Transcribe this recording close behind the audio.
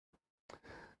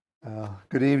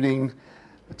Good evening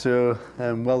to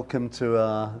and welcome to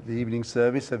the evening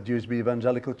service of Dewsbury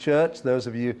Evangelical Church. Those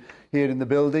of you here in the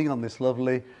building on this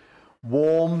lovely,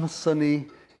 warm, sunny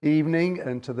evening,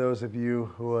 and to those of you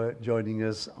who are joining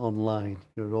us online.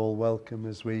 You're all welcome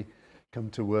as we come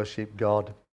to worship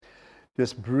God.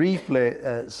 Just briefly,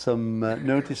 some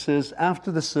notices.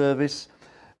 After the service,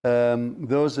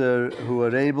 those who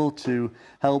are able to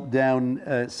help down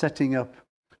setting up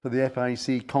for the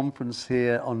FIC conference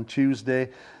here on Tuesday,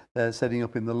 setting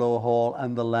up in the lower hall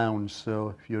and the lounge.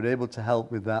 So if you're able to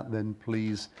help with that, then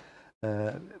please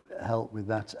help with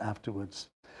that afterwards.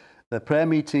 The prayer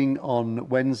meeting on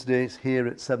Wednesday is here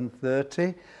at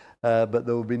 7:30, but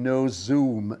there will be no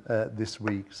Zoom this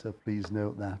week, so please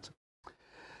note that.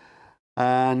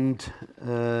 And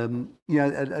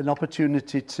an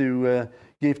opportunity to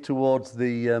give towards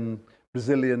the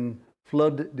Brazilian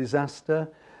flood disaster.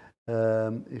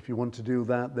 If you want to do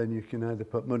that, then you can either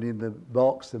put money in the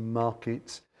box and mark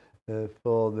it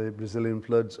for the Brazilian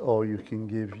floods, or you can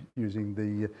give using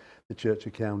the church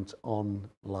account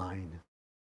online.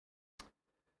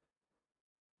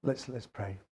 Let's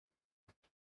pray.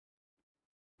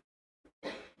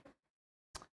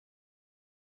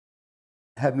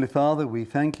 Heavenly Father, we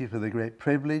thank you for the great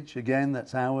privilege again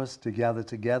that's ours to gather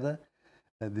together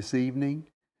this evening.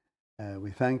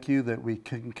 We thank you that we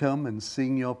can come and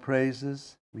sing your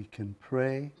praises. We can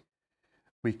pray.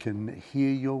 We can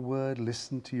hear your word,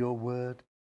 listen to your word.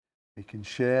 We can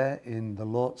share in the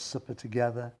Lord's Supper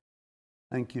together.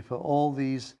 Thank you for all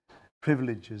these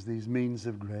privileges, these means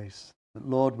of grace. But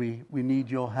Lord, we need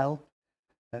your help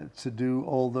to do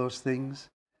all those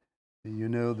things. You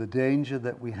know the danger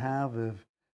that we have of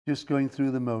just going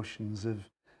through the motions, of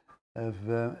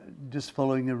just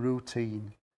following a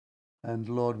routine. And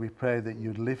Lord, we pray that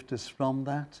you'd lift us from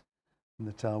that, and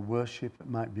that our worship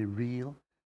might be real,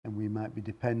 and we might be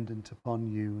dependent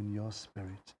upon you and your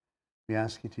Spirit. We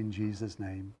ask it in Jesus'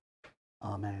 name.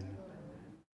 Amen.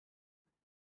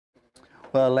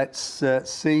 Well, let's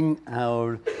sing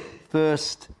our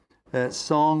first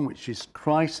song, which is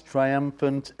Christ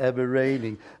Triumphant, Ever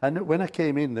Reigning. And when I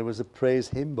came in, there was a praise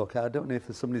hymn book. I don't know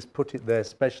if somebody's put it there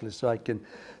especially so I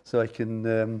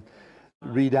can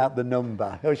read out the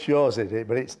number. Oh, it's yours, is it?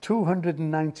 But it's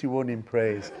 291 in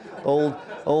praise.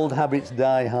 Old habits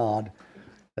die hard.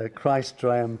 Christ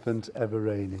triumphant, ever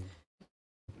reigning.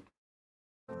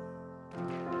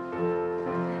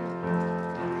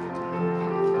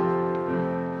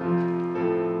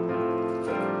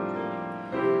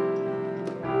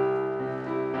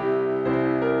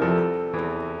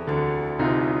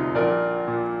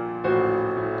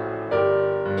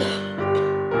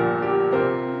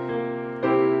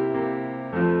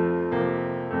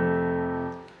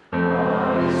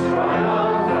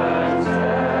 Triumphant,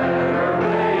 ever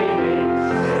reigning,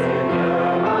 Savior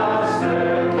of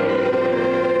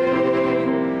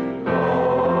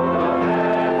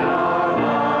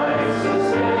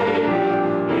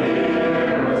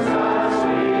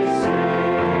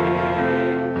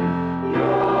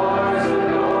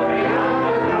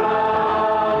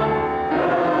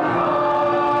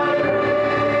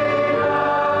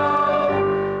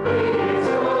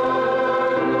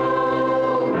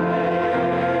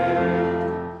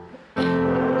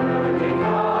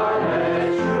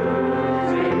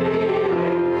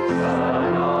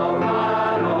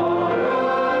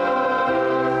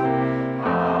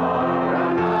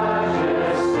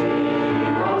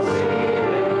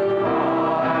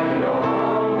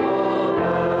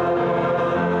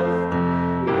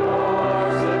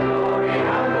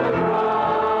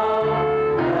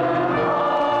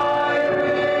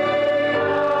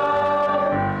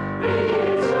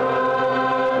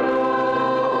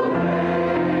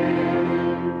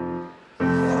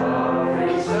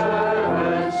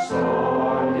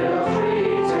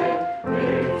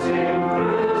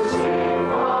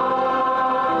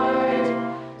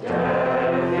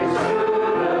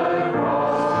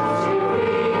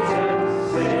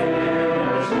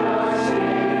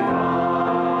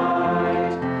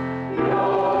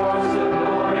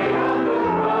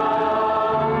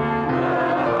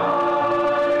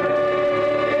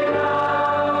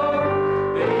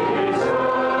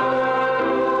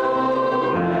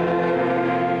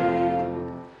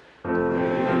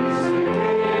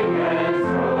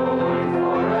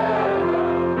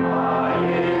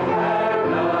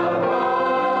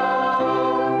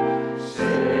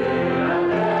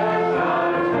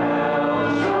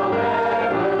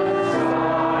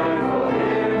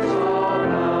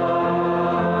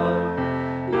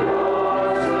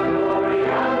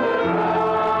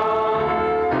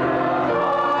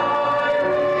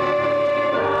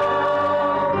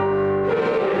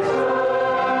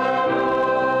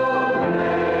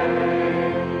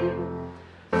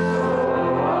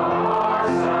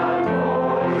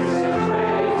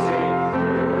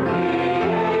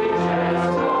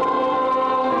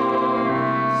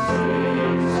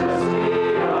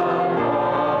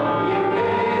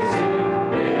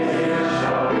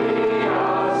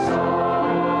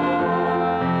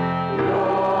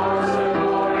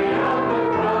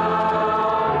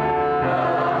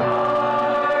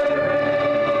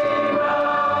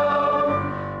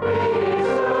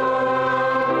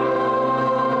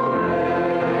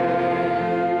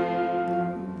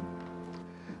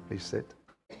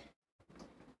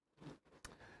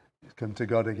come to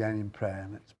God again in prayer.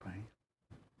 Let's pray.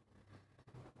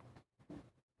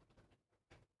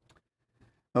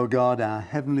 O God, our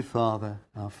Heavenly Father,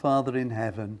 our Father in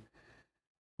heaven,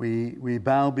 we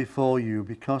bow before you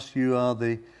because you are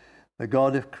the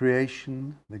God of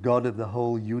creation, the God of the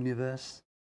whole universe,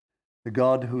 the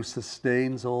God who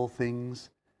sustains all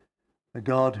things, the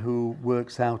God who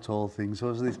works out all things, who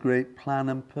has this great plan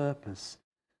and purpose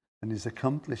and is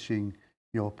accomplishing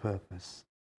your purpose.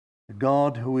 The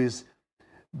God who is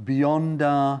beyond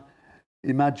our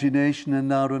imagination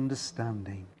and our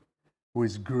understanding, who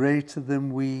is greater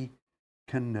than we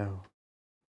can know.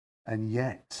 And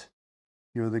yet,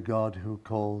 you're the God who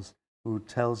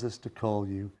tells us to call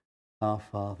you our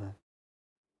Father.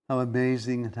 How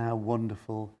amazing and how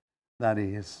wonderful that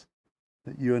is,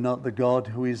 that you are not the God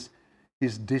who is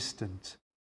distant,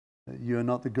 that you are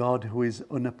not the God who is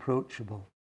unapproachable,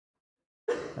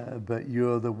 but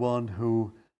you are the one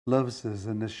who loves us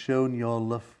and has shown your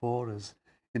love for us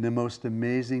in the most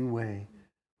amazing way,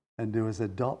 and who has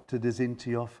adopted us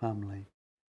into your family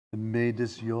and made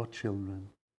us your children.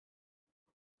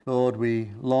 Lord, we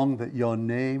long that your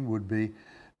name would be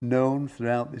known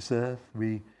throughout this earth.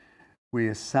 We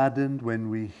are saddened when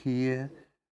we hear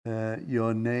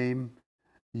your name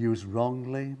used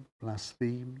wrongly,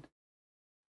 blasphemed.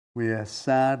 We are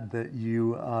sad that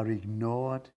you are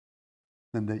ignored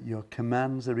and that your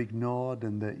commands are ignored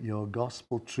and that your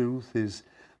gospel truth is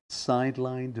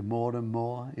sidelined more and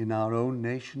more in our own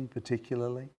nation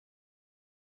particularly.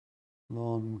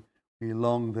 Lord, we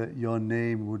long that your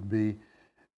name would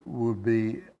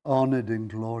be honored and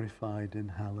glorified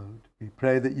and hallowed. We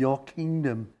pray that your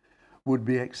kingdom would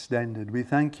be extended. We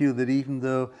thank you that even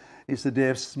though it's a day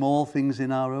of small things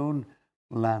in our own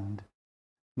land,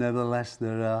 nevertheless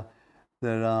there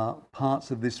are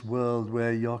parts of this world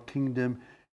where your kingdom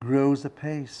grows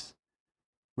apace,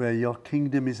 where your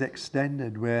kingdom is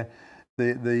extended, where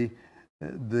the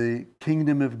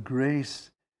kingdom of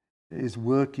grace is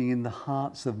working in the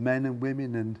hearts of men and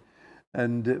women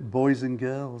and boys and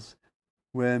girls,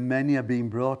 where many are being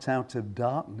brought out of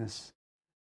darkness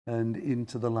and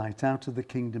into the light, out of the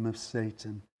kingdom of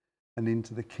Satan and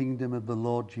into the kingdom of the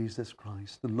Lord Jesus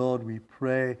Christ. And Lord, we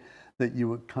pray that you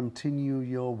would continue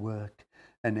your work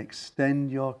and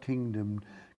extend your kingdom,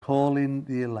 call in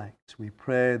the elect. We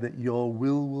pray that your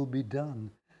will be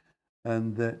done,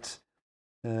 and that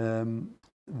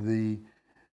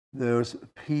those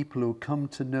people who come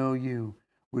to know you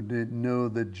would know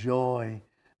the joy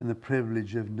and the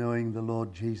privilege of knowing the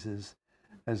Lord Jesus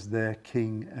as their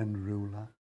King and ruler.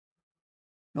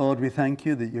 Lord, we thank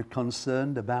you that you're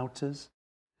concerned about us,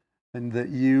 and that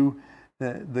you,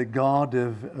 the God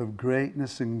of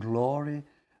greatness and glory,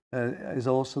 is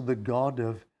also the God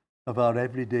of our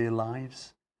everyday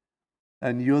lives.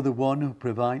 And you're the one who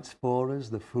provides for us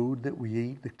the food that we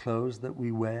eat, the clothes that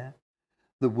we wear,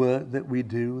 the work that we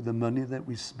do, the money that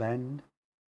we spend.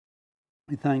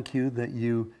 We thank you that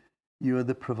you are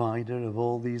the provider of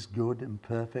all these good and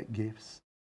perfect gifts.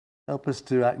 Help us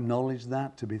to acknowledge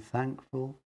that, to be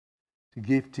thankful, to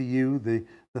give to you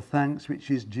the thanks which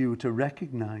is due, to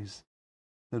recognize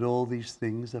that all these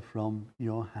things are from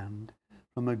your hand,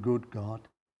 from a good God.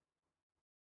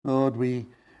 Lord, we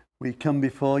come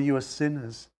before you as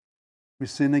sinners. We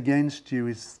sin against you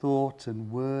in thought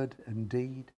and word and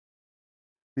deed.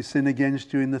 We sin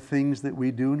against you in the things that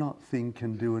we do not think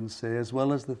and do and say, as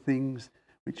well as the things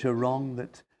which are wrong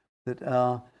that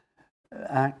are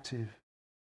active.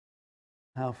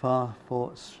 How far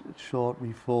short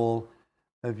we fall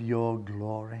of your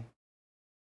glory.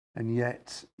 And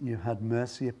yet you had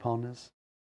mercy upon us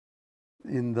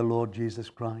in the Lord Jesus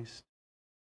Christ.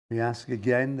 We ask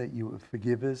again that you would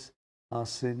forgive us our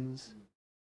sins.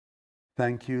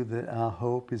 Thank you that our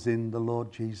hope is in the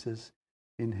Lord Jesus,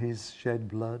 in his shed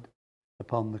blood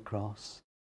upon the cross.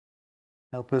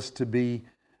 Help us to be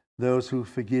those who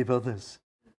forgive others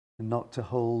and not to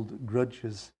hold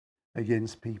grudges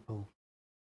against people,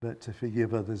 but to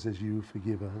forgive others as you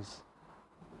forgive us.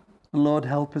 And Lord,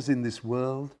 help us in this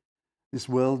world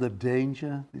of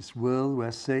danger, this world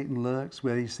where Satan lurks,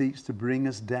 where he seeks to bring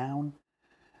us down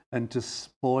and to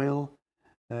spoil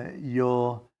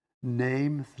your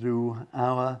name through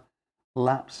our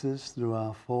lapses, through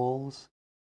our falls.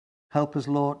 Help us,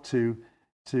 Lord, to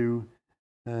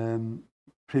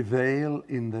prevail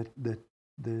in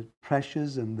the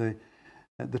pressures and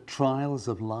the trials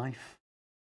of life.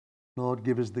 Lord,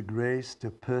 give us the grace to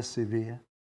persevere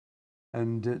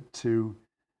and to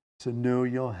know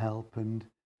your help and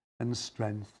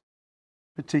strength.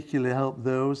 Particularly help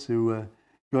those who are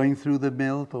going through the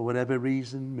mill for whatever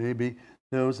reason, maybe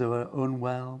those who are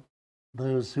unwell,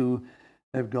 those who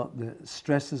They've got the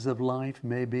stresses of life,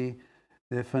 maybe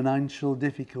their financial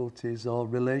difficulties or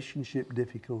relationship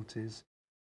difficulties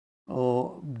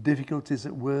or difficulties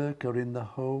at work or in the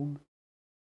home.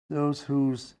 Those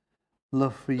whose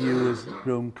love for you has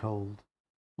grown cold.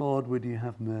 Lord, would you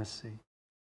have mercy?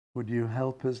 Would you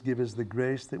help us, give us the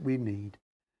grace that we need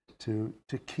to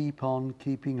keep on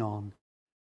keeping on,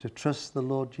 to trust the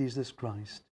Lord Jesus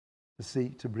Christ, to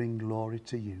seek to bring glory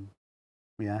to you.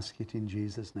 We ask it in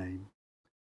Jesus' name.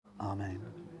 Amen.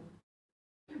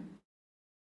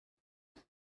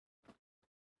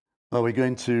 Well, we're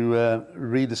going to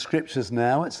read the scriptures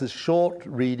now. It's a short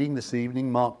reading this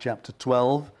evening, Mark chapter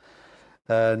 12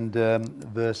 and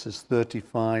verses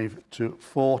 35 to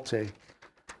 40.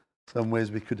 Some ways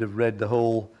we could have read the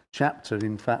whole chapter,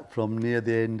 in fact, from near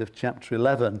the end of chapter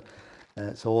 11.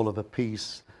 It's all of a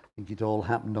piece. I think it all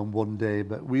happened on one day,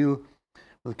 but we'll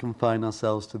confine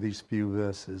ourselves to these few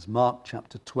verses. Mark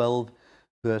chapter 12,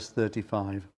 verse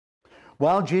 35.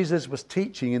 While Jesus was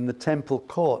teaching in the temple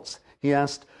courts, he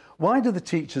asked, "Why do the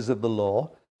teachers of the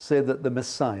law say that the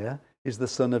Messiah is the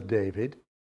son of David?"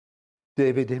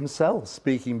 David himself,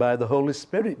 speaking by the Holy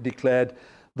Spirit, declared,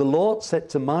 "The Lord said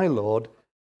to my Lord,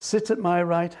 'Sit at my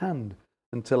right hand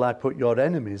until I put your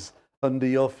enemies under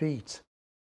your feet.'"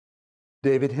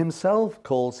 David himself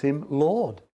calls him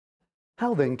Lord.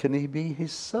 How then can he be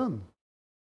his son?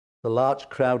 The large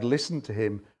crowd listened to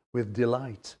him with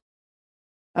delight.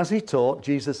 As he taught,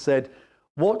 Jesus said,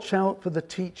 "Watch out for the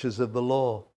teachers of the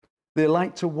law. They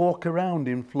like to walk around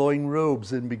in flowing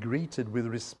robes and be greeted with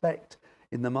respect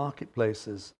in the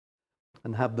marketplaces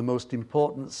and have the most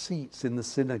important seats in the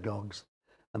synagogues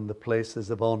and the places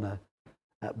of honor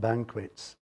at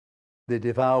banquets. They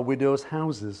devour widows'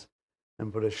 houses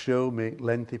and for a show make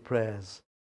lengthy prayers.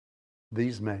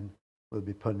 These men will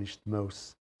be punished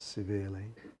most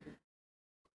severely."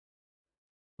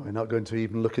 We're not going to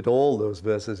even look at all those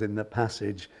verses in the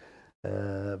passage,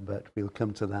 but we'll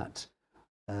come to that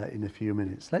in a few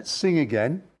minutes. Let's sing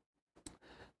again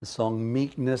the song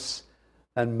Meekness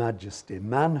and Majesty,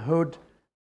 manhood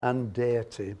and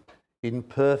deity in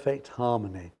perfect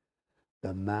harmony,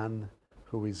 the man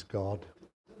who is God.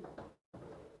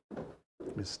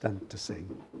 We stand to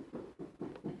sing.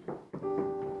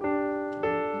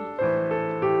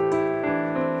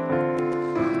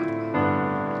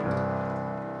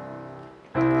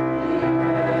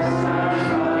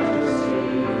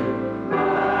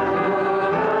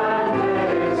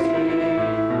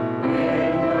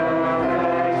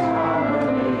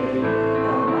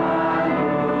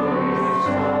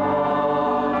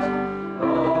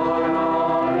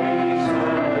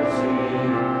 Eternity,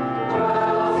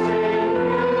 dwells in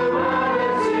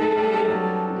humanity.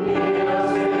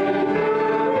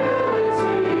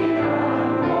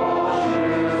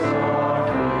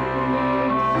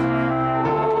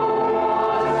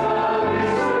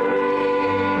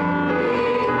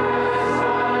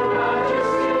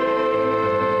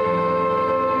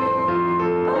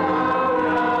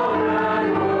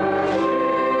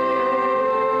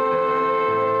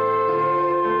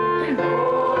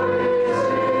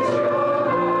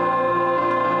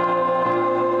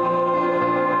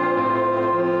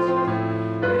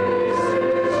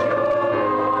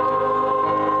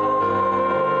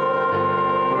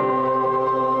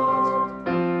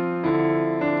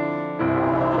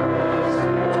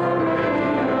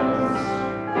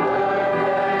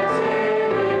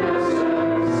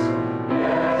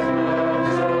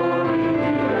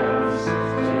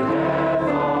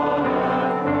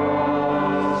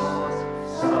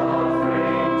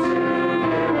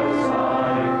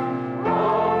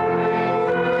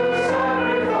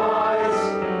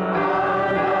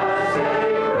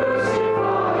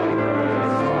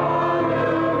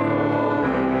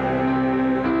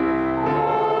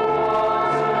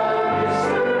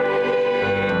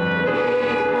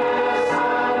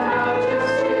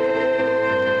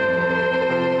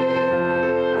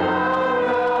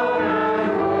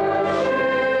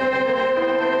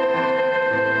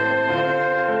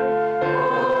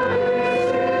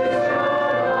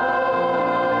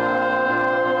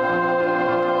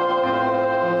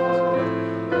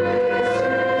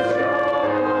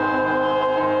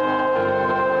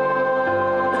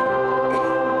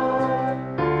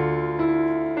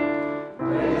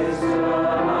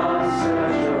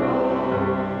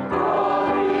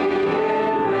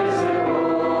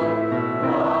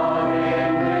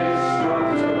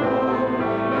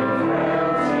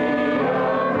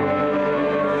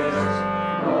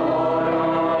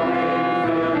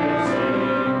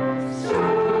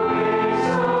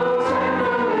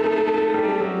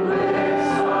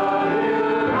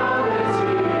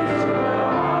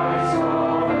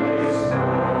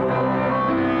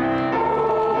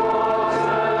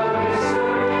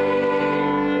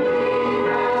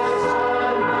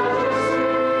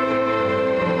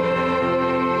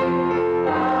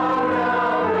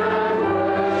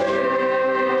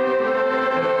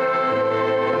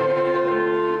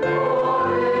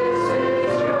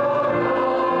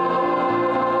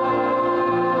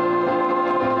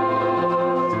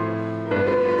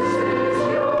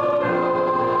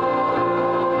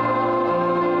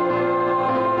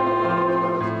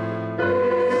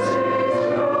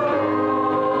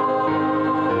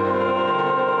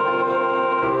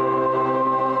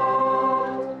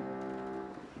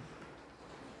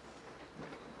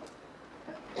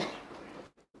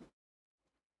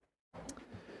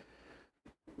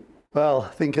 Well,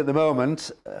 I think at the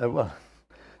moment,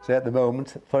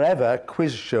 forever,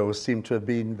 quiz shows seem to have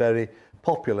been very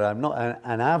popular. I'm not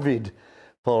an avid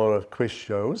follower of quiz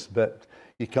shows, but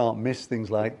you can't miss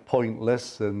things like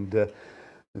Pointless, and there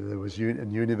was a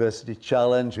University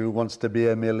Challenge, Who Wants to Be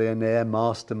a Millionaire,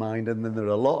 Mastermind, and then there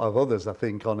are a lot of others, I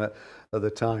think, on at other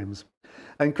times.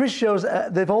 And quiz shows,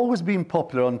 they've always been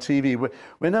popular on TV.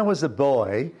 When I was a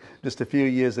boy, just a few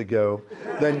years ago,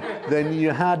 then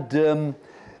you had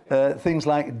things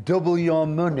like Double Your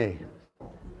Money.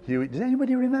 Does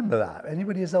anybody remember that?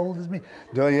 Anybody as old as me?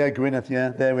 Oh yeah, Gwyneth, yeah,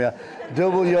 there we are.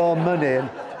 Double Your Money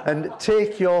and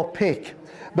Take Your Pick.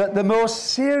 But the most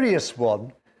serious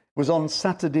one was on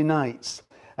Saturday nights,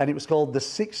 and it was called the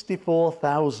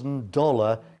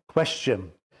 $64,000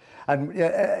 question. And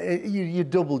you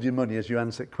doubled your money as you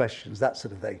answered questions, that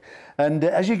sort of thing. And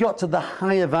as you got to the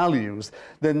higher values,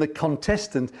 then the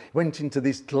contestant went into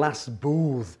this glass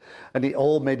booth, and it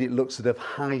all made it look sort of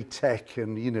high-tech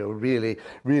and, you know, really,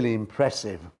 really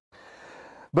impressive.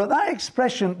 But that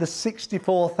expression, the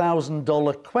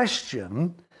 $64,000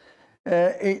 question,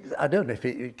 I don't know if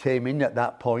it came in at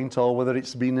that point or whether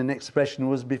it's been an expression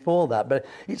was before that, but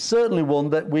it's certainly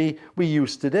one that we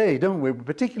use today, don't we?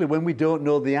 Particularly when we don't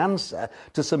know the answer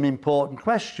to some important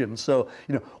question. So,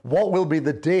 you know, what will be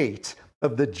the date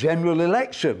of the general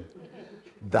election?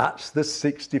 That's the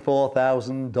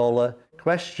 $64,000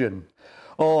 question.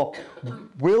 Or,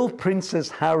 will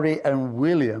Princes Harry and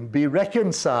William be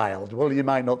reconciled? Well, you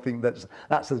might not think that's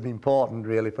as important,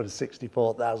 really, for a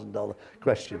 $64,000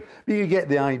 question. But you get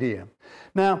the idea.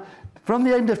 Now, from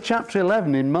the end of chapter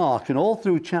 11 in Mark and all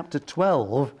through chapter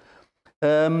 12,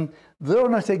 though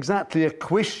not exactly a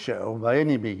quiz show by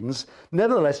any means,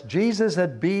 nevertheless, Jesus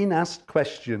had been asked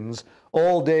questions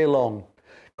all day long.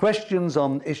 Questions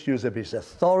on issues of his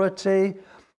authority,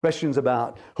 questions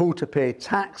about who to pay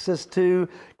taxes to,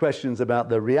 questions about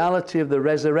the reality of the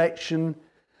resurrection.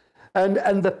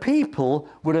 And the people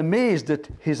were amazed at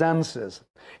his answers.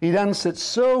 He'd answered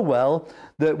so well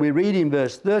that we read in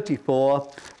verse 34,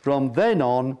 from then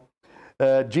on,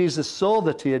 when Jesus saw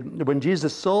that he had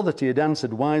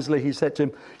answered wisely, he said to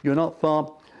him, "You're not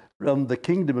far from the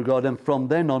kingdom of God." And from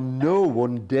then on, no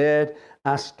one dared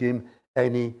ask him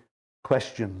any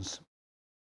questions.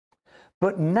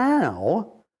 But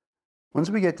now, once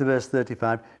we get to verse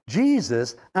 35,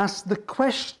 Jesus asked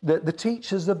the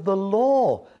teachers of the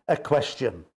law a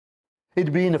question.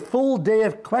 It'd been a full day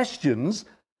of questions,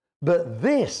 but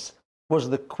this was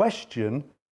the question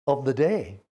of the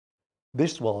day.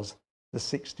 This was the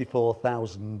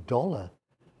 $64,000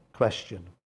 question.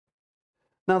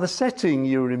 Now, the setting,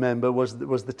 you remember, was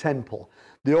the temple.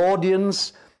 The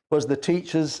audience was the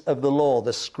teachers of the law,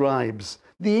 the scribes,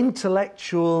 the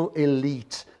intellectual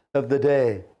elite of the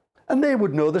day. And they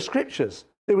would know the scriptures.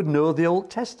 They would know the Old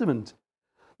Testament.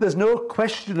 There's no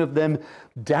question of them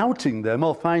doubting them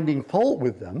or finding fault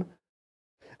with them.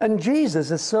 And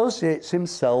Jesus associates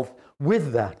himself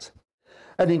with that.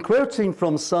 And in quoting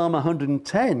from Psalm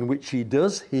 110, which he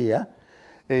does here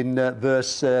in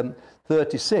verse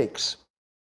 36,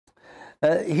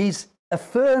 he's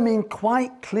affirming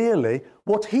quite clearly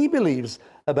what he believes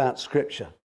about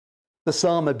Scripture. The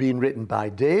psalm had been written by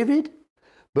David,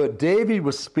 but David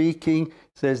was speaking,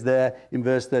 says there in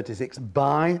verse 36,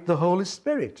 by the Holy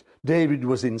Spirit. David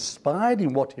was inspired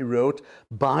in what he wrote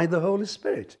by the Holy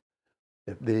Spirit.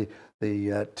 The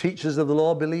teachers of the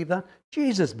law believe that.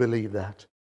 Jesus believed that.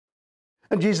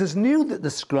 And Jesus knew that the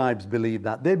scribes believed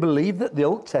that. They believed that the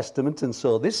Old Testament, and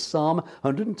so this Psalm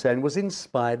 110 was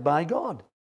inspired by God.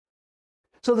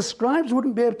 So the scribes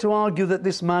wouldn't be able to argue that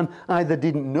this man either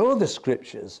didn't know the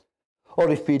Scriptures, or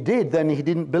if he did, then he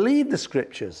didn't believe the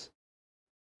Scriptures.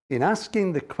 In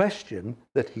asking the question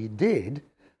that he did,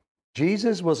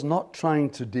 Jesus was not trying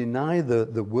to deny the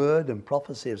word and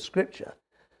prophecy of Scripture,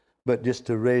 but just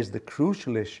to raise the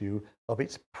crucial issue of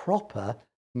its proper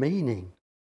meaning.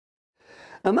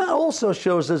 And that also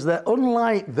shows us that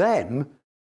unlike them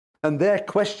and their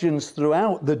questions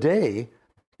throughout the day,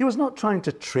 he was not trying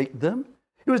to trick them.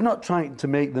 He was not trying to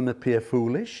make them appear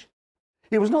foolish.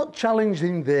 He was not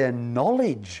challenging their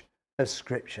knowledge of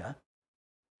Scripture,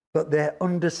 but their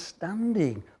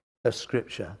understanding of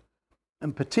Scripture,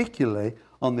 and particularly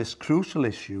on this crucial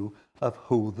issue of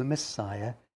who the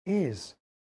Messiah is.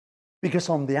 Because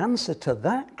on the answer to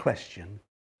that question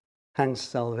hangs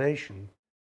salvation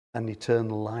and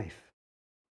eternal life.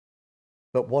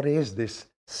 But what is this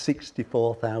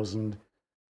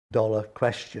 $64,000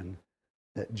 question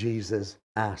that Jesus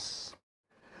asks?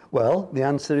 Well, the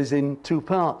answer is in two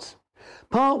parts.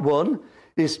 Part one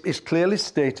is clearly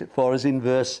stated for us in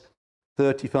verse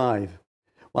 35,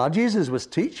 While Jesus was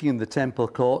teaching in the temple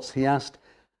courts, he asked,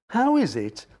 "How is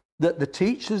it that the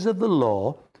teachers of the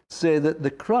law say that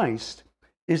the Christ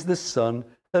is the son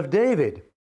of David?"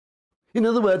 In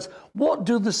other words, what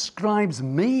do the scribes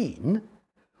mean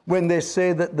when they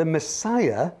say that the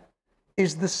Messiah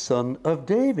is the son of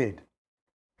David?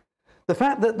 The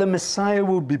fact that the Messiah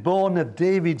would be born of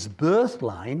David's birth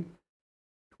line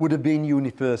would have been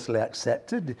universally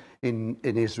accepted in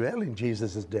Israel in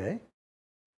Jesus' day.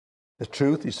 The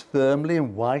truth is firmly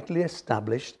and widely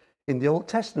established in the Old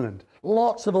Testament.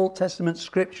 Lots of Old Testament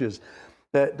scriptures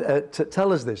to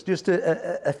tell us this. Just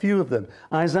a few of them.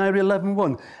 Isaiah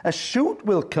 11:1. "A shoot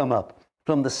will come up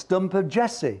from the stump of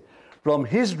Jesse. From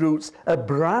his roots a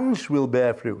branch will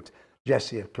bear fruit."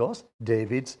 Jesse, of course,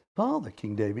 David's father,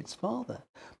 King David's father.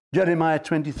 Jeremiah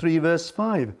 23 verse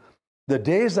 5. "The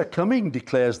days are coming,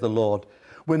 declares the Lord,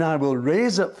 when I will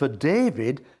raise up for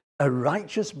David a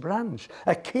righteous branch,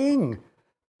 a king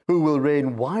who will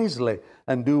reign wisely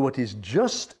and do what is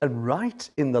just and right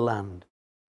in the land."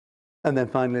 And then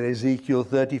finally, Ezekiel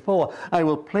 34, "I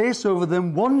will place over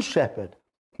them one shepherd,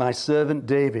 my servant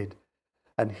David,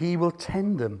 and he will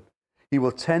tend them. He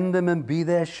will tend them and be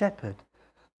their shepherd.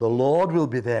 The Lord will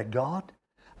be their God,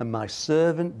 and my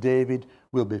servant David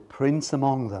will be prince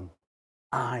among them.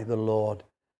 I, the Lord,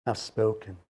 have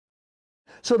spoken."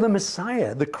 So the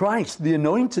Messiah, the Christ, the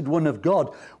anointed one of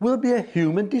God, will be a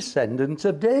human descendant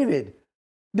of David.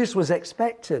 This was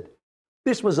expected.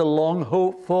 This was a long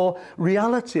hoped for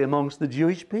reality amongst the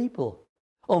Jewish people.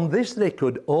 On this they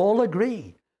could all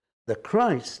agree. The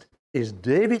Christ is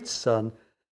David's son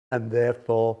and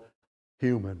therefore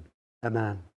human, a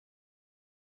man.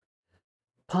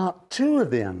 Part 2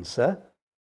 of the answer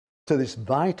to this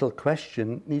vital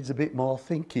question needs a bit more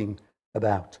thinking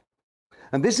about.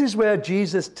 And this is where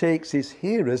Jesus takes his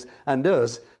hearers and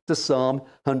us to Psalm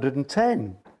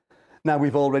 110. Now,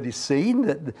 we've already seen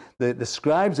that the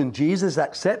scribes and Jesus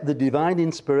accept the divine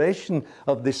inspiration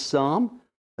of this psalm,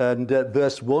 and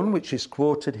verse 1, which is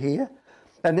quoted here.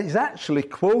 And it's actually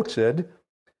quoted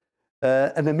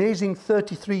an amazing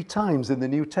 33 times in the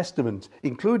New Testament,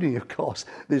 including, of course,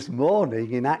 this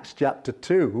morning in Acts chapter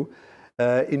 2,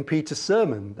 in Peter's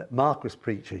sermon that Mark was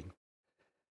preaching.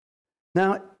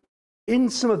 Now,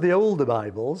 in some of the older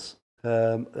Bibles,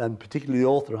 and particularly the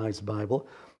Authorized Bible,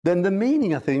 then the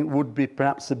meaning, I think, would be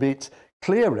perhaps a bit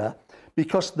clearer,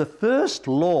 because the first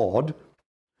Lord,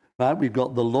 right, we've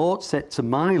got the Lord set to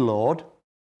my Lord,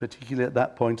 particularly at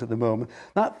that point at the moment,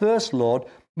 that first Lord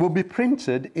will be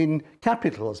printed in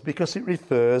capitals because it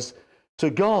refers to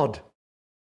God,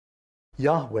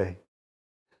 Yahweh.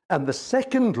 And the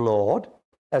second Lord,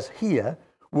 as here,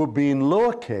 will be in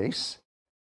lowercase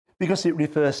because it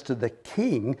refers to the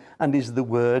king and is the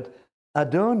word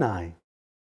Adonai.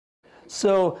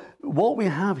 So what we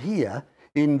have here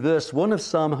in verse 1 of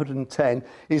Psalm 110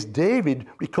 is David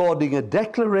recording a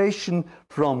declaration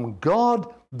from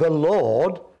God the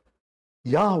Lord,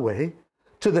 Yahweh,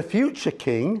 to the future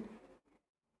king,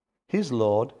 his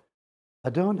Lord,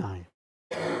 Adonai.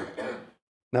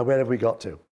 Now, where have we got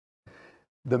to?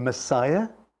 The Messiah,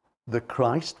 the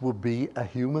Christ, will be a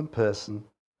human person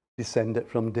descended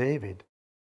from David.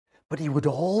 But he would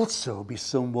also be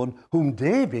someone whom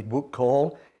David would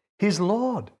call his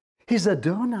Lord, his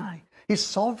Adonai, his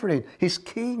sovereign, his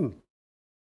king.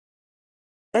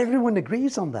 Everyone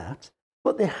agrees on that,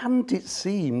 but they hadn't, it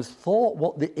seems, thought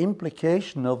what the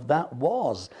implication of that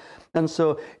was. And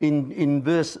so in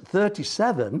verse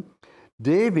 37,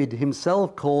 David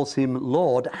himself calls him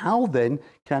Lord. How then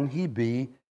can he be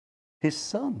his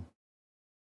son?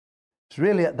 It's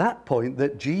really at that point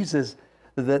that Jesus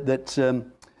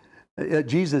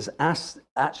asked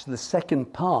the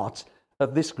second part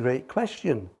of this great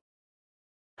question.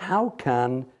 How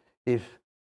can, if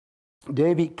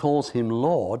David calls him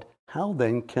Lord, how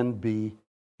then can be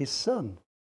his son?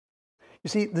 You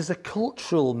see, there's a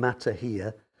cultural matter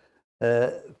here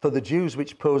for the Jews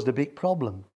which posed a big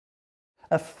problem.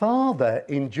 A father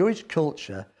in Jewish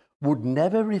culture would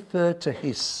never refer to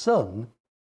his son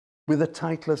with a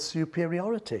title of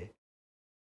superiority.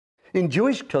 In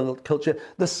Jewish culture,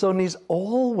 the son is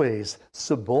always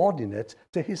subordinate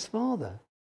to his father.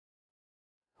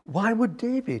 Why would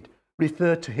David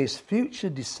refer to his future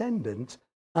descendant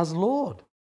as Lord?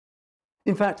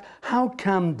 In fact, how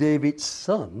can David's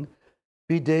son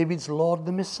be David's Lord,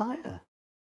 the Messiah?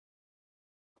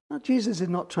 Now, Jesus is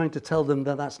not trying to tell them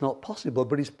that that's not possible,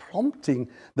 but he's prompting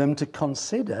them to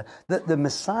consider that the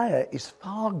Messiah is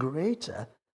far greater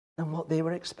than what they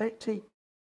were expecting.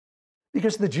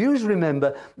 Because the Jews,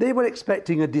 remember, they were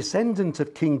expecting a descendant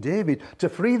of King David to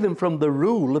free them from the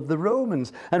rule of the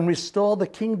Romans and restore the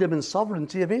kingdom and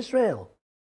sovereignty of Israel.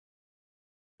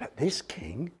 But this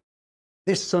king,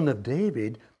 this son of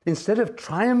David, instead of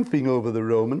triumphing over the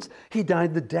Romans, he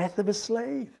died the death of a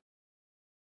slave.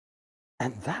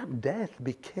 And that death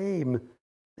became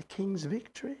the king's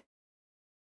victory.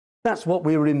 That's what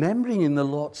we're remembering in the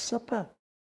Lord's Supper.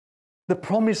 The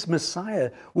promised Messiah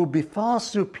would be far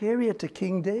superior to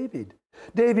King David.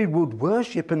 David would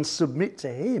worship and submit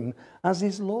to him as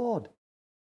his Lord.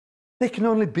 There can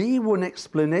only be one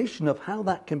explanation of how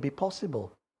that can be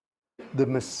possible. The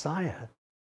Messiah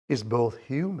is both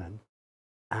human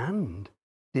and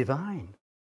divine.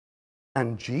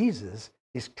 And Jesus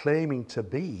is claiming to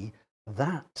be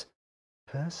that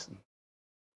person.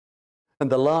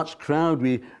 And the large crowd,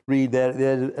 we read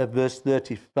there at verse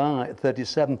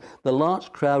 37, the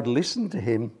large crowd listened to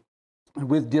him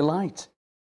with delight.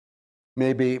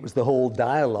 Maybe it was the whole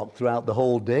dialogue throughout the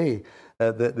whole day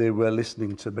that they were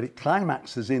listening to, but it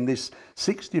climaxes in this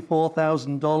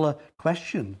 $64,000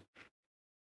 question.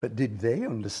 But did they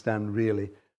understand really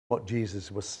what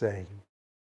Jesus was saying?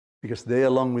 Because they,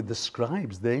 along with the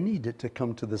scribes, they needed to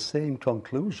come to the same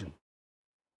conclusion,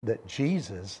 that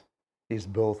Jesus is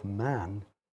both man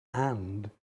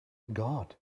and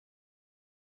God.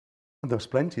 And there was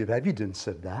plenty of evidence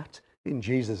of that in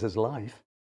Jesus' life.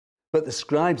 But the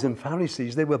scribes and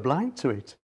Pharisees, they were blind to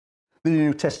it. The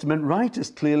New Testament writers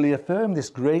clearly affirm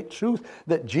this great truth,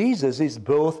 that Jesus is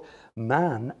both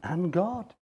man and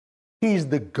God. He is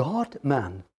the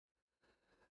God-man.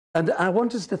 And I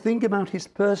want us to think about his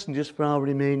person just for our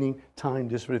remaining time,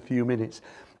 just for a few minutes.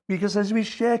 Because as we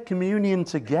share communion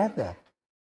together,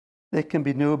 there can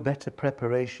be no better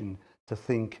preparation to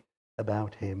think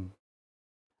about him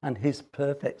and his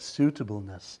perfect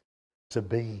suitableness to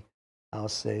be our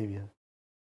Savior.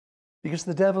 Because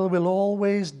the devil will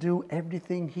always do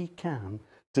everything he can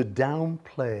to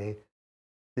downplay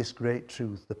this great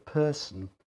truth, the person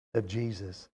of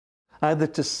Jesus. Either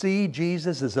to see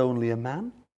Jesus as only a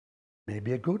man,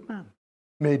 maybe a good man,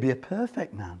 maybe a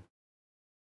perfect man,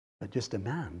 but just a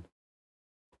man.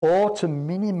 Or to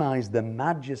minimize the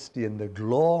majesty and the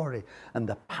glory and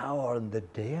the power and the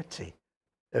deity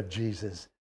of Jesus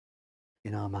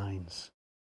in our minds.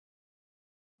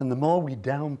 And the more we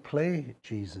downplay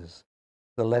Jesus,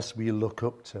 the less we look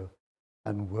up to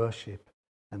and worship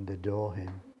and adore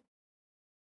him.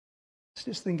 Let's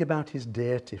just think about his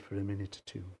deity for a minute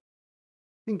or two.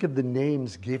 Think of the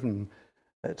names given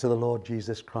to the Lord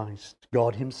Jesus Christ.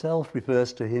 God himself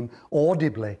refers to him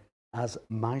audibly as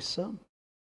my son.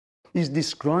 He's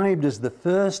described as the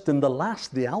first and the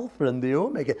last, the Alpha and the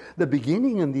Omega, the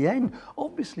beginning and the end,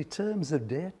 obviously terms of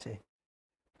deity.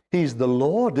 He's the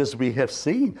Lord, as we have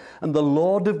seen, and the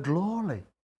Lord of glory.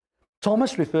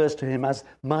 Thomas refers to him as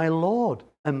my Lord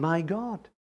and my God.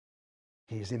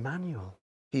 He is Emmanuel.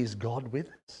 He is God with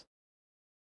us.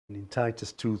 And in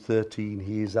Titus 2:13,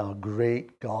 he is our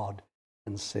great God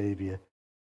and Savior,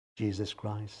 Jesus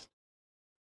Christ.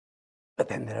 But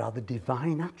then there are the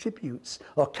divine attributes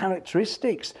or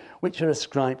characteristics which are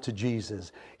ascribed to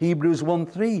Jesus. Hebrews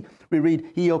 1:3, we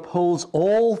read, he upholds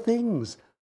all things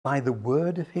by the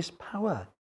word of his power.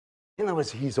 In other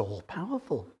words, he's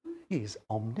all-powerful. He is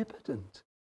omnipotent.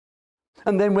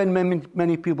 And then when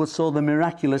many people saw the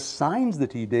miraculous signs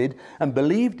that he did and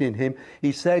believed in him,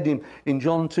 he said in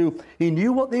John 2, he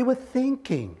knew what they were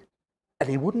thinking and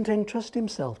he wouldn't entrust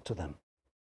himself to them.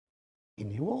 He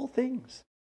knew all things.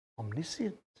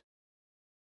 Omniscient.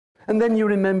 And then you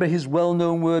remember his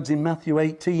well-known words in Matthew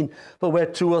 18, for where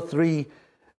two or three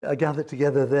are gathered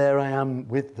together, there I am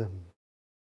with them.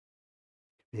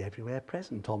 Be everywhere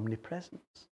present,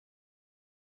 omnipresence.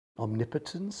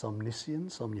 Omnipotence,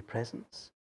 omniscience,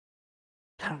 omnipresence.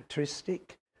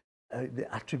 Characteristic,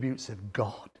 the attributes of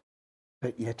God,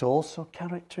 but yet also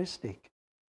characteristic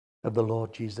of the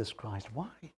Lord Jesus Christ.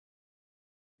 Why?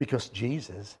 Because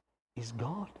Jesus is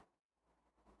God.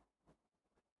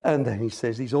 And then he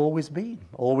says he's always been,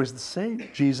 always the same.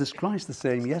 Jesus Christ, the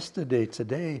same yesterday,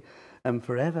 today, and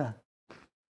forever.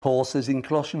 Paul says in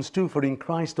Colossians 2, for in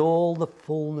Christ all the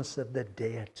fullness of the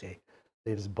deity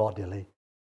lives bodily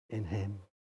in him.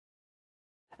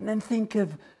 And then think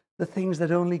of the things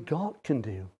that only God can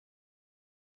do.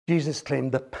 Jesus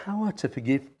claimed the power to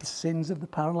forgive the sins of the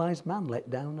paralyzed man let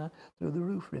down through the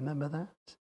roof. Remember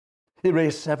that? He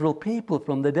raised several people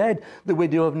from the dead, the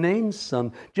widow of Nain's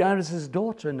son, Jairus'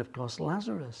 daughter, and of course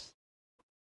Lazarus.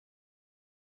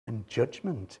 And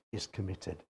judgment is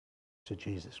committed to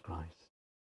Jesus Christ.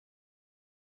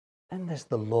 Then there's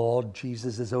the Lord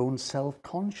Jesus' own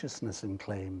self-consciousness and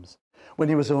claims. When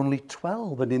he was only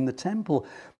 12 and in the temple,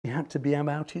 he had to be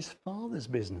about his Father's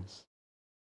business.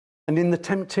 And in the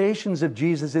temptations of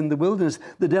Jesus in the wilderness,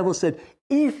 the devil said,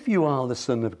 if you are the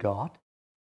Son of God,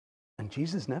 And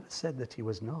Jesus never said that he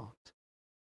was not.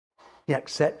 He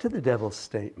accepted the devil's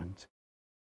statement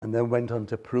and then went on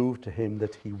to prove to him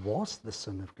that he was the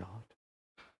Son of God.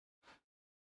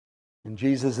 And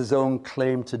Jesus' own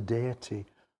claim to deity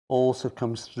also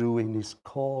comes through in his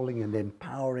calling and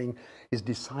empowering his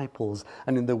disciples,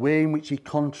 and in the way in which he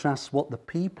contrasts what the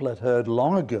people had heard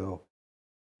long ago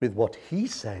with what he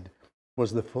said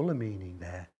was the fuller meaning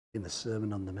there in the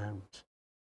Sermon on the Mount.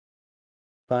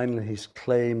 Finally, his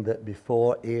claim that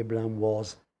before Abraham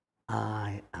was,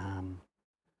 I am.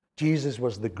 Jesus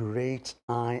was the great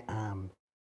I am,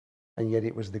 and yet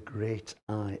it was the great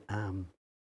I am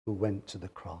who went to the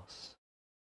cross.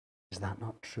 Is that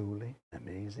not truly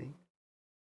amazing?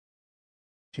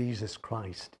 Jesus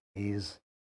Christ is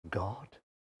God.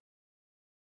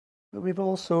 But we've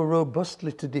also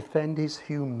robustly to defend his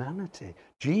humanity.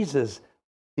 Jesus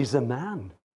is a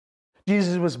man.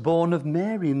 Jesus was born of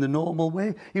Mary in the normal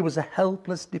way. He was a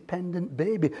helpless, dependent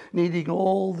baby, needing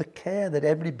all the care that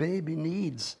every baby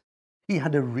needs. He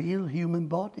had a real human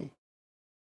body.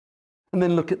 And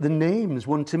then look at the names,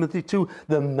 1 Timothy 2,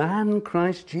 the man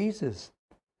Christ Jesus.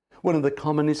 One of the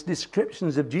commonest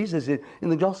descriptions of Jesus in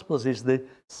the Gospels is the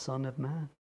Son of Man.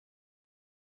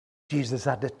 Jesus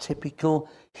had a typical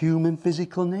human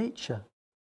physical nature.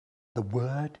 The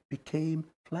Word became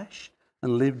flesh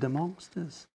and lived amongst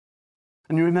us.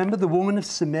 And you remember the woman of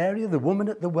Samaria, the woman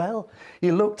at the well?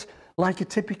 He looked like a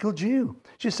typical Jew.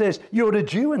 She says, you're a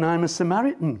Jew and I'm a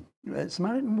Samaritan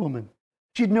woman.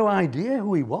 She had no idea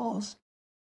who he was.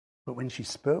 But when he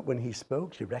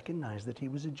spoke, she recognized that he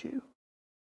was a Jew.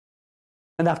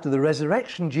 And after the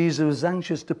resurrection, Jesus was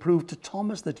anxious to prove to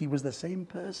Thomas that he was the same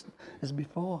person as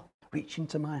before. Reach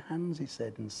into my hands, he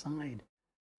said, and sighed.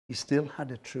 He still had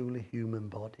a truly human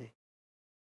body.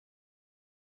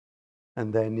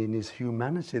 And then in his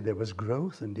humanity, there was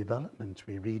growth and development.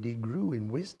 We read he grew in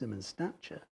wisdom and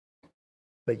stature.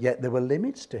 But yet there were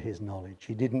limits to his knowledge.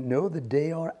 He didn't know the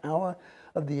day or hour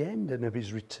of the end and of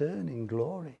his return in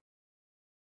glory.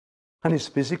 And his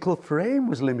physical frame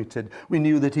was limited. We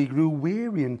knew that he grew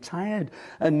weary and tired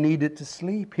and needed to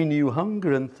sleep. He knew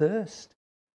hunger and thirst.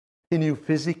 He knew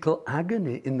physical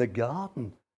agony in the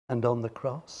garden and on the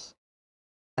cross.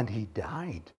 And he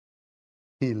died.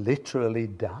 He literally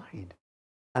died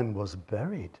and was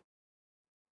buried.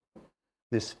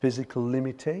 This physical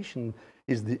limitation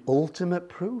is the ultimate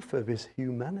proof of his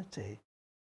humanity.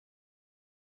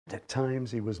 At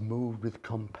times he was moved with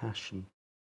compassion.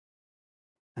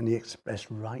 And he expressed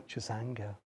righteous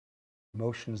anger,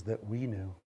 emotions that we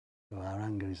know, though our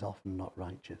anger is often not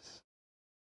righteous.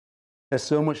 There's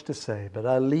so much to say, but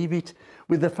I'll leave it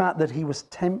with the fact that he was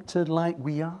tempted like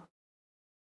we are,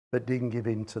 but didn't give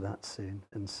in to that sin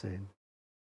and sin.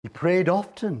 He prayed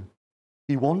often.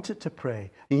 He wanted to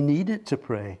pray. He needed to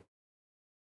pray.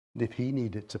 And if he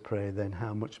needed to pray, then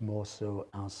how much more so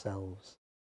ourselves?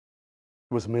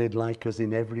 He was made like us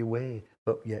in every way,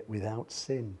 but yet without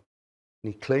sin.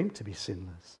 And he claimed to be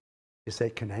sinless. He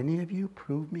said, can any of you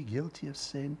prove me guilty of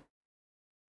sin?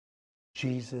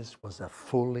 Jesus was a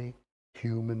fully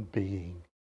human being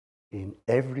in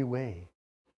every way,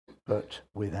 but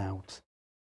without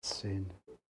sin.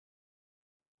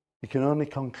 We can only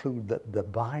conclude that the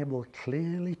Bible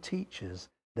clearly teaches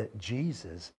that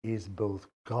Jesus is both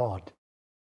God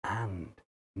and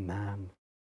man.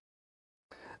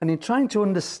 And in trying to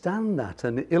understand that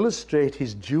and illustrate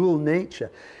his dual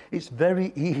nature, it's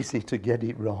very easy to get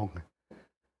it wrong.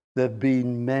 There have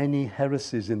been many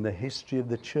heresies in the history of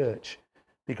the church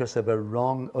because of a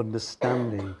wrong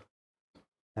understanding.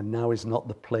 And now is not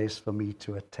the place for me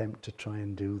to attempt to try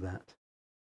and do that.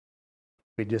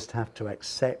 We just have to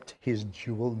accept his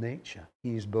dual nature.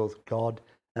 He is both God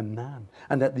and man.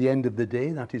 And at the end of the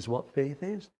day, that is what faith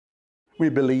is. We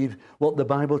believe what the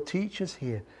Bible teaches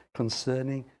here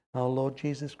concerning our Lord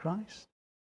Jesus Christ.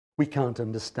 We can't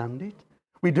understand it.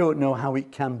 We don't know how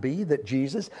it can be that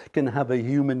Jesus can have a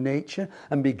human nature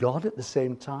and be God at the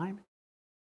same time.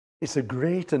 It's a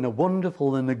great and a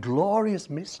wonderful and a glorious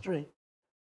mystery,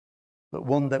 but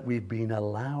one that we've been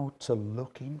allowed to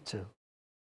look into.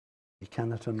 We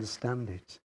cannot understand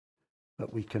it,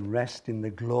 but we can rest in the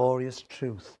glorious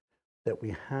truth that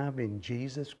we have in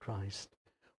Jesus Christ,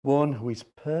 one who is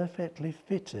perfectly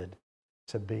fitted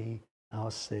to be our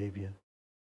Savior,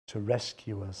 to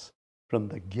rescue us from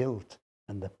the guilt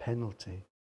and the penalty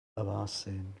of our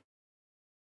sin.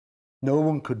 No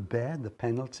one could bear the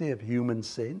penalty of human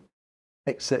sin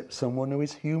except someone who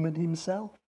is human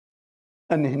himself.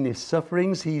 And in his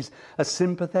sufferings, he's a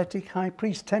sympathetic high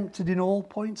priest, tempted in all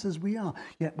points as we are,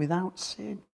 yet without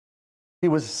sin. He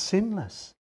was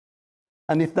sinless.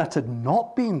 And if that had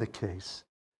not been the case,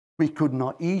 We could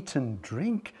not eat and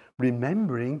drink,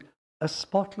 remembering a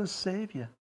spotless Saviour.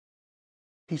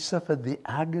 He suffered the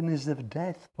agonies of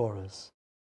death for us,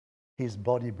 his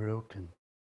body broken,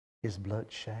 his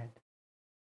blood shed.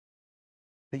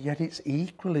 But yet it's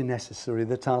equally necessary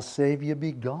that our Saviour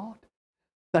be God,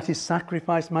 that his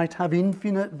sacrifice might have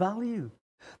infinite value,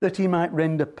 that he might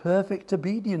render perfect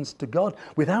obedience to God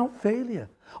without failure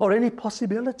or any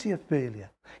possibility of failure.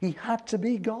 He had to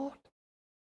be God.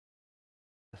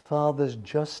 The Father's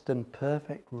just and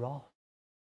perfect wrath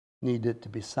needed to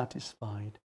be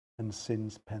satisfied and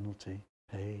sin's penalty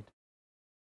paid.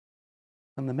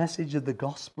 And the message of the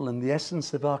gospel and the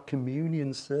essence of our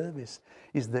communion service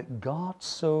is that God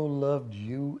so loved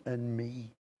you and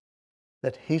me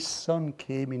that his Son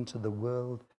came into the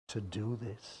world to do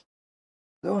this.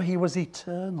 Though he was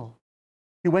eternal,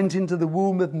 he went into the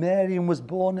womb of Mary and was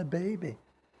born a baby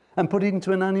and put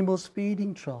into an animal's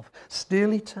feeding trough,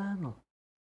 still eternal,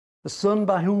 the Son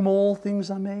by whom all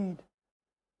things are made.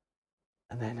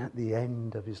 And then at the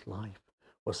end of his life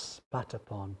was spat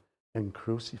upon and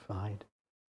crucified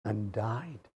and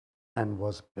died and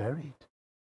was buried.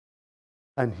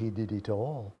 And he did it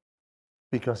all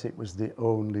because it was the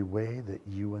only way that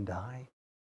you and I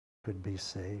could be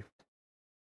saved.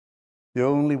 The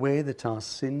only way that our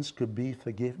sins could be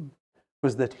forgiven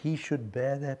was that he should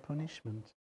bear their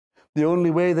punishment. The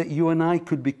only way that you and I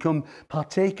could become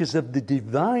partakers of the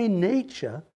divine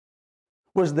nature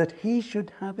was that he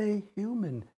should have a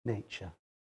human nature.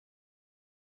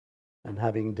 And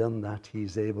having done that,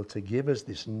 he's able to give us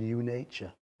this new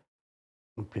nature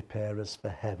and prepare us for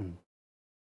heaven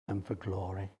and for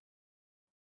glory.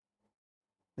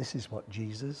 This is what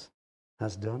Jesus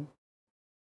has done.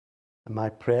 And my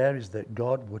prayer is that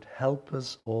God would help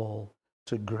us all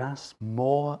to grasp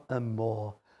more and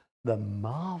more the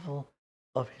marvel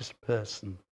of his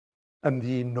person and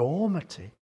the enormity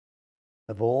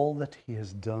of all that he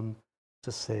has done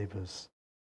to save us,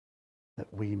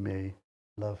 that we may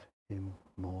love him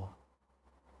more.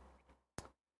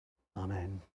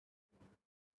 Amen.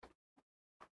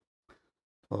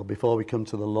 Well, before we come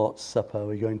to the Lord's Supper,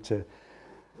 we're going to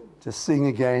sing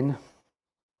again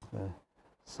a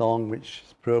song which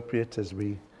is appropriate as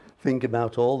we think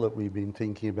about all that we've been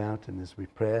thinking about and as we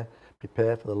prepare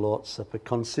for the Lord's Supper.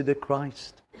 Consider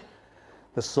Christ,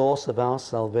 the source of our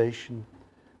salvation,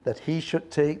 that he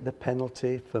should take the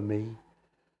penalty for me.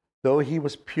 Though he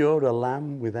was pure, a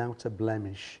lamb without a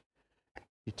blemish,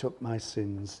 he took my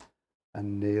sins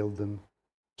and nailed them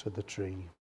to the tree.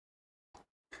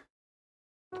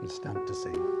 We stand to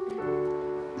sing.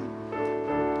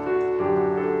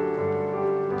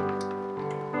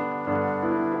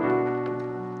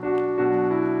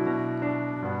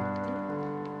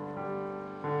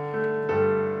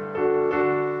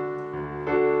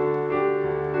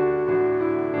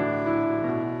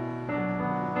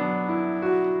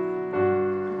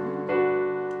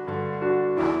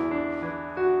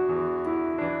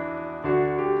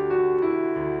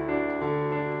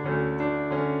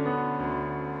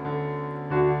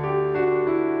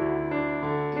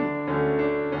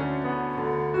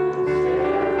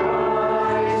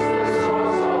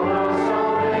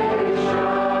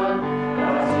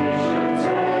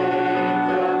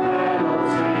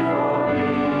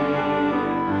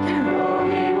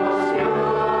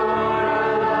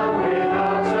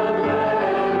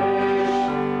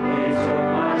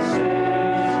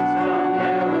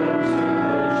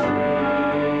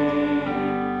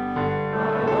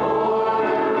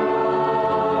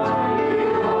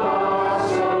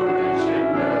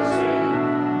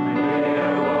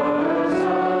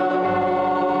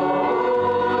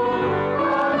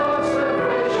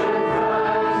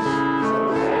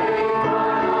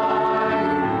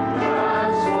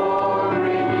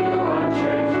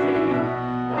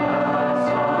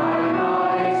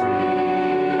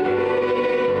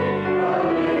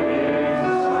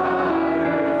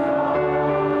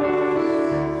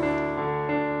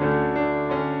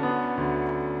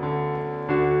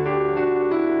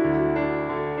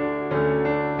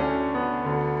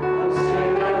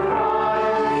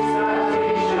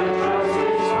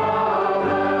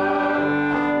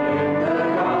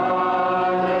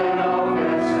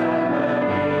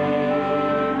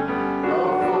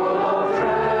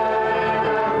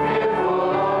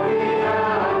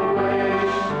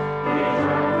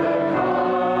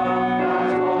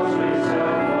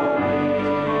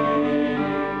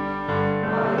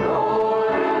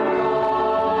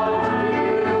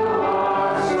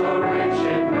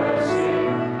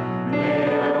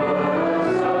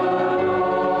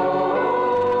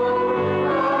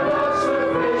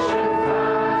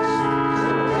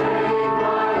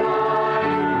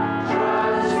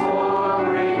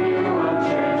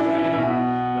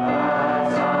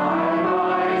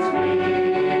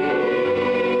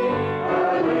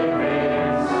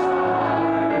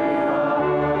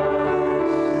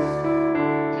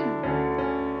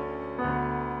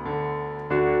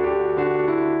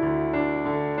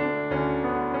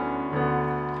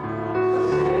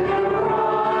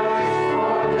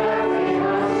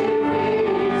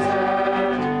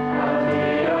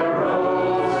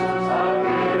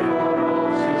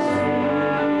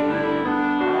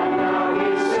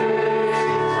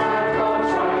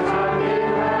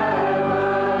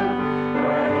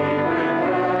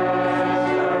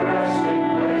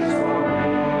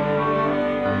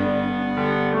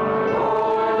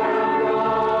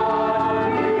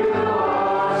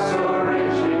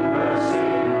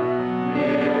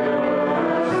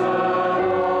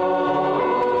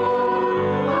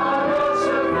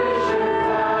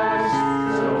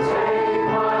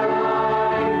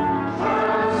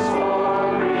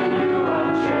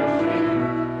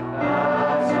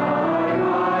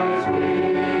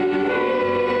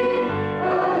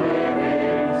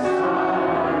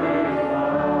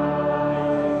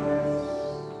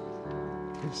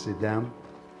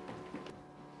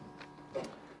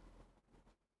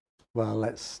 Well,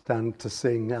 let's stand to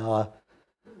sing our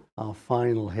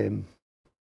final hymn.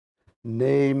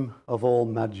 Name of all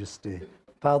majesty,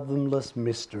 fathomless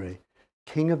mystery,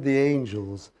 King of the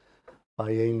angels,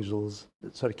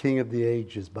 King of the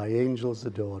ages, by angels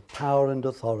adored, power and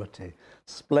authority,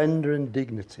 splendor and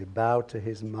dignity bow to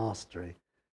his mastery.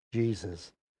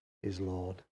 Jesus is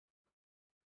Lord.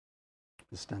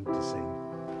 Let's stand to sing.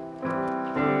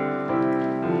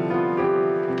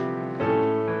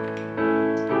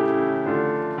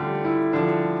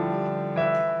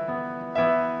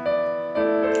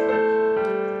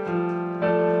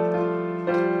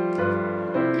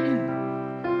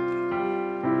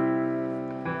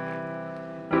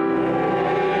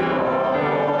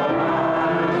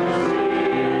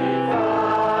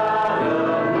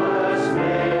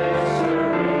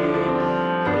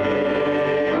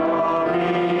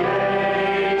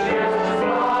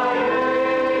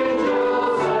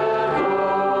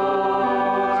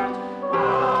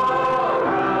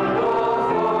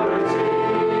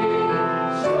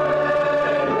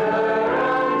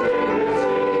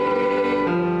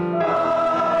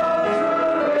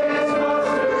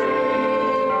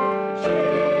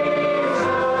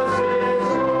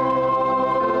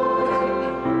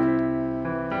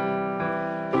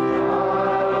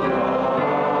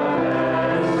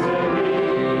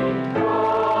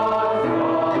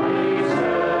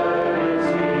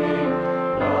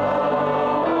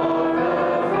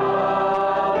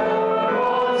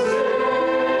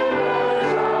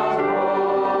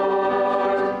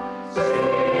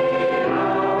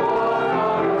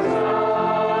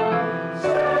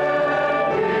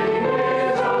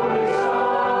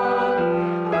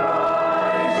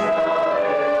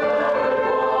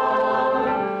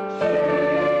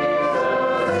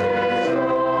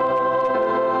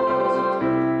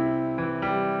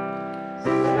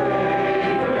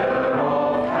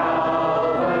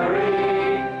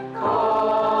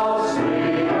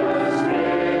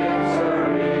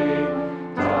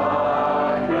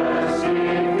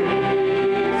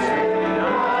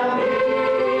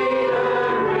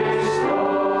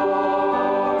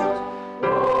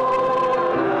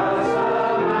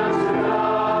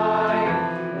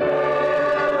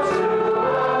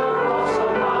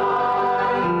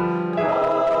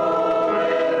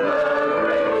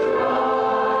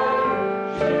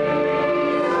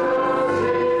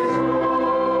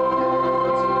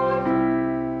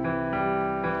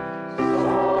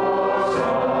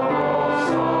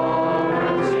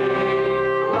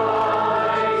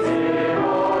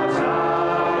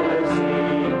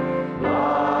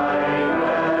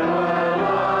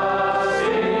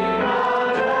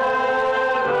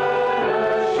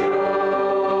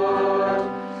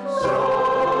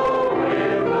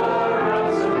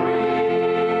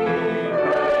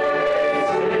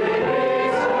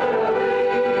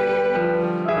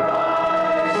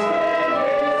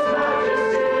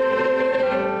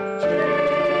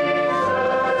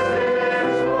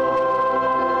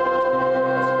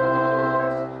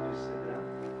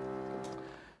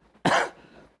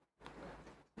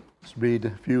 Read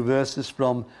a few verses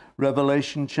from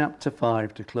Revelation chapter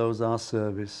 5 to close our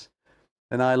service.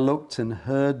 And I looked and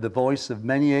heard the voice of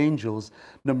many angels,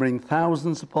 numbering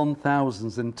thousands upon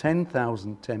thousands and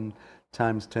 10,000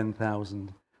 times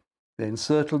 10,000. They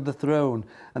encircled the throne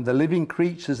and the living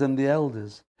creatures and the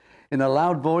elders. In a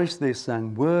loud voice they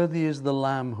sang, "Worthy is the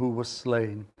Lamb who was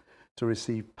slain to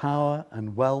receive power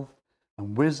and wealth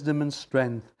and wisdom and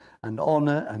strength and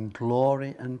honor and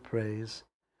glory and praise."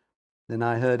 Then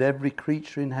I heard every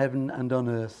creature in heaven and on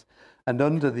earth and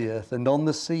under the earth and on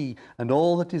the sea and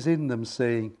all that is in them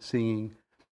singing,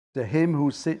 "To him who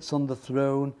sits on the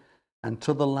throne and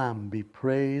to the Lamb be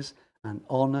praise and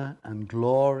honor and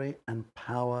glory and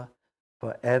power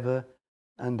forever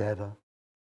and ever."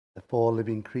 The four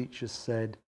living creatures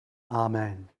said,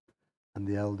 "Amen." And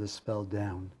the elders fell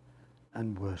down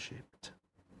and worshipped.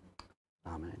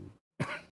 Amen.